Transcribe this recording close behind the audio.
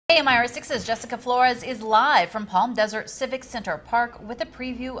KMIR-6's Jessica Flores is live from Palm Desert Civic Center Park with a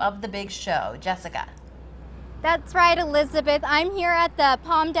preview of the big show. Jessica. That's right, Elizabeth. I'm here at the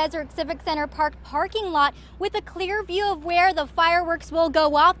Palm Desert Civic Center Park parking lot with a clear view of where the fireworks will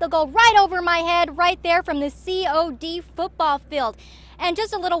go off. They'll go right over my head, right there from the COD football field. And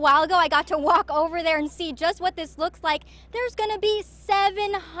just a little while ago, I got to walk over there and see just what this looks like. There's going to be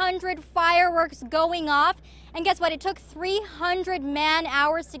 700 fireworks going off. And guess what? It took 300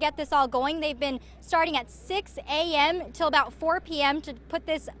 man-hours to get this all going. They've been starting at 6 a.m. till about 4 p.m. to put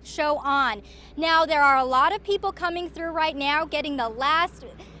this show on. Now, there are a lot of people coming through right now, getting the last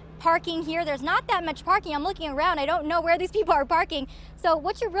parking here. There's not that much parking. I'm looking around. I don't know where these people are parking. So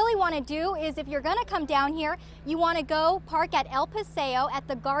what you really want to do is, if you're going to come down here, you want to go park at El Paseo at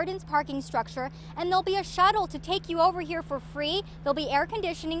the Gardens parking structure, and there'll be a shuttle to take you over here for free. There'll be air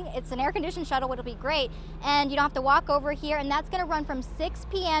conditioning. It's an air-conditioned shuttle. It'll be great. And you don't have to walk over here, and that's going to run from 6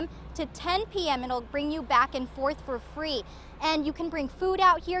 p.m. to 10 p.m. It'll bring you back and forth for free. And you can bring food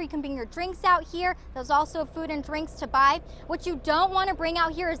out here. You can bring your drinks out here. There's also food and drinks to buy. What you don't want to bring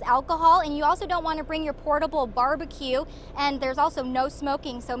out here is alcohol, and you also don't want to bring your portable barbecue. And there's also no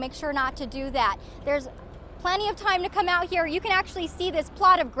smoking, so make sure not to do that. There's plenty of time to come out here. You can actually see this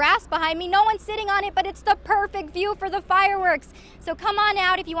plot of grass behind me. No one's sitting on it, but it's the perfect view for the fireworks. So come on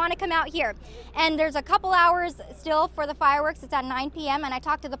out if you want to come out here. And there's a couple hours still for the fireworks. It's at 9 p.m. and I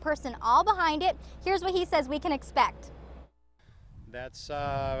talked to the person all behind it. Here's what he says we can expect. That's,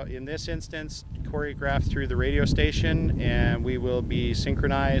 in this instance, choreographed through the radio station, and we will be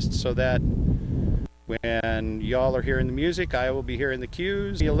synchronized so that when y'all are hearing the music, I will be hearing the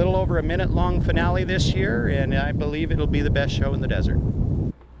cues. Be a little over a minute-long finale this year, and I believe it'll be the best show in the desert.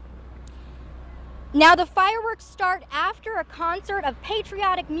 Now, the fireworks start after a concert of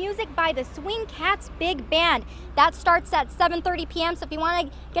patriotic music by the Swing Cats Big Band. That starts at 7:30 p.m. So if you want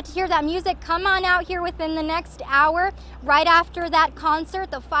to get to hear that music, come on out here within the next hour. Right after that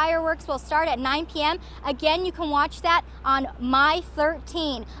concert, the fireworks will start at 9 p.m. Again, you can watch that on My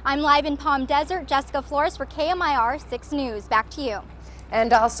 13. I'm live in Palm Desert. Jessica Flores for KMIR 6 News. Back to you.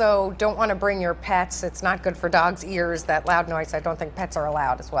 And also, don't want to bring your pets. It's not good for dogs' ears, that loud noise. I don't think pets are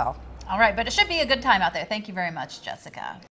allowed as well. All right, but it should be a good time out there. Thank you very much, Jessica.